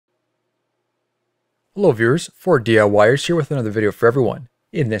Hello viewers, 4DIYers here with another video for everyone.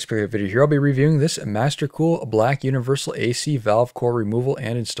 In this particular video here, I'll be reviewing this Mastercool Black Universal AC Valve Core Removal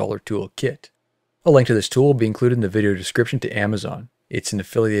and Installer Tool Kit. A link to this tool will be included in the video description to Amazon. It's an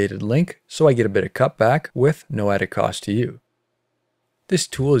affiliated link, so I get a bit of cutback with no added cost to you. This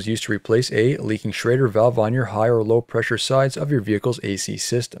tool is used to replace a leaking Schrader valve on your high or low pressure sides of your vehicle's AC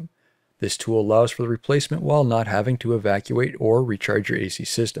system. This tool allows for the replacement while not having to evacuate or recharge your AC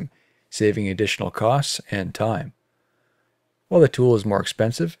system, saving additional costs and time. While the tool is more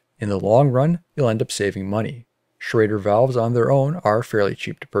expensive, in the long run, you'll end up saving money. Schrader valves on their own are fairly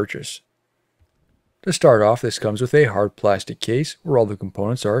cheap to purchase. To start off, this comes with a hard plastic case where all the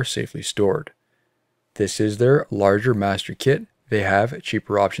components are safely stored. This is their larger master kit. They have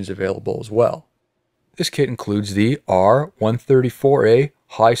cheaper options available as well. This kit includes the R134A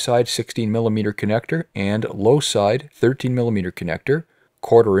high side 16mm connector and low side 13mm connector,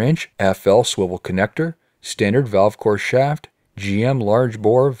 1/4 inch FL swivel connector, standard valve core shaft, GM large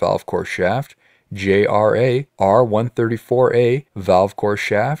bore valve core shaft, JRA R134A valve core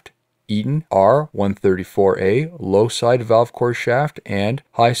shaft, Eaton R134A low side valve core shaft and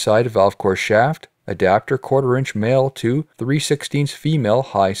high side valve core shaft, adapter 1/4 inch male to 3/16 female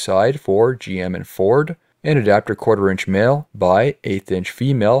high side for GM and Ford, and adapter 1/4 inch male by 1/8 inch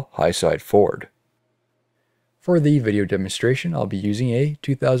female high side Ford. For the video demonstration, I'll be using a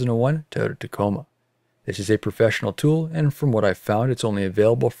 2001 Toyota Tacoma. This is a professional tool, and from what I've found, it's only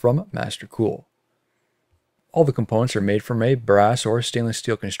available from Mastercool. All the components are made from a brass or stainless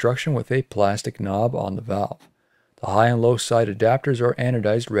steel construction with a plastic knob on the valve. The high and low side adapters are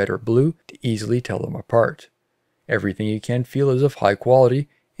anodized red or blue to easily tell them apart. Everything you can feel is of high quality,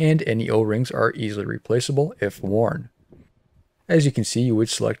 and any O-rings are easily replaceable if worn. As you can see, you would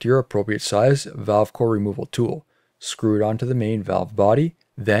select your appropriate size valve core removal tool, screw it onto the main valve body,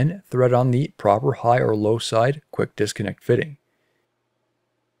 then thread on the proper high or low side quick disconnect fitting.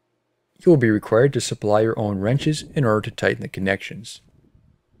 You will be required to supply your own wrenches in order to tighten the connections.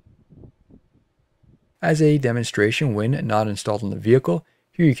 As a demonstration when not installed in the vehicle,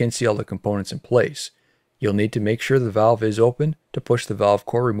 here you can see all the components in place. You'll need to make sure the valve is open to push the valve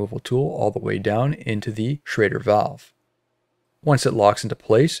core removal tool all the way down into the Schrader valve. Once it locks into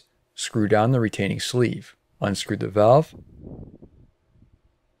place, screw down the retaining sleeve, unscrew the valve,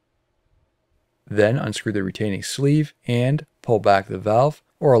 then unscrew the retaining sleeve and pull back the valve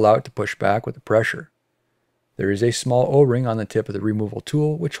or allow it to push back with the pressure. There is a small O-ring on the tip of the removal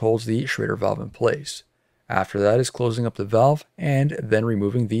tool which holds the Schrader valve in place. After that is closing up the valve and then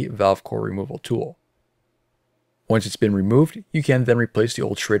removing the valve core removal tool. Once it's been removed, you can then replace the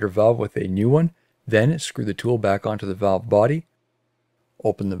old Schrader valve with a new one, then screw the tool back onto the valve body,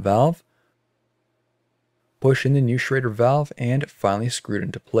 open the valve, push in the new Schrader valve, and finally screw it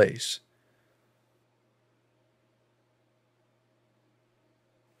into place.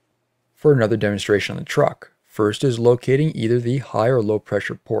 For another demonstration on the truck, first is locating either the high or low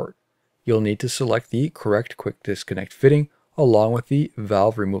pressure port. You'll need to select the correct quick disconnect fitting along with the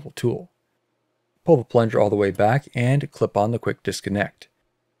valve removal tool. Pull the plunger all the way back and clip on the quick disconnect.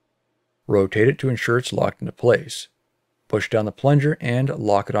 Rotate it to ensure it's locked into place. Push down the plunger and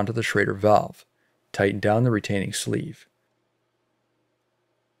lock it onto the Schrader valve. Tighten down the retaining sleeve.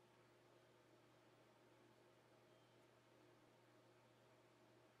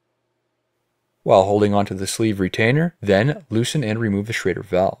 While holding onto the sleeve retainer, then loosen and remove the Schrader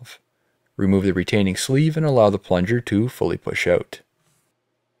valve. Remove the retaining sleeve and allow the plunger to fully push out.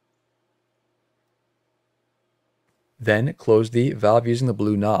 Then close the valve using the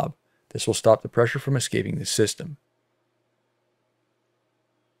blue knob. This will stop the pressure from escaping the system.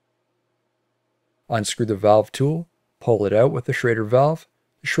 Unscrew the valve tool, pull it out with the Schrader valve.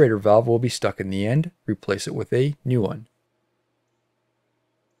 The Schrader valve will be stuck in the end. Replace it with a new one.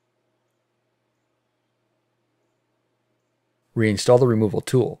 Reinstall the removal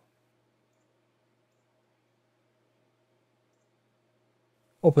tool.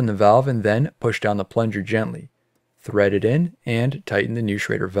 Open the valve and then push down the plunger gently. Thread it in and tighten the new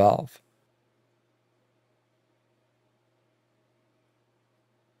Schrader valve.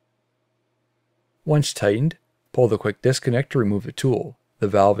 Once tightened, pull the quick disconnect to remove the tool. The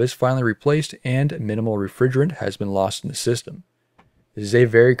valve is finally replaced and minimal refrigerant has been lost in the system. This is a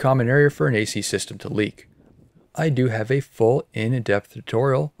very common area for an AC system to leak. I do have a full in-depth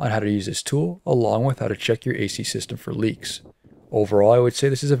tutorial on how to use this tool along with how to check your AC system for leaks. Overall, I would say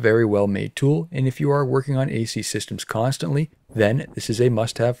this is a very well-made tool, and if you are working on AC systems constantly, then this is a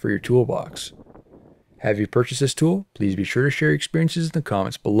must-have for your toolbox. Have you purchased this tool? Please be sure to share your experiences in the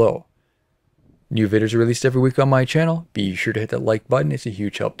comments below. New videos are released every week on my channel. Be sure to hit that like button, it's a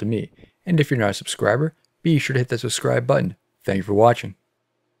huge help to me. And if you're not a subscriber, be sure to hit that subscribe button. Thank you for watching.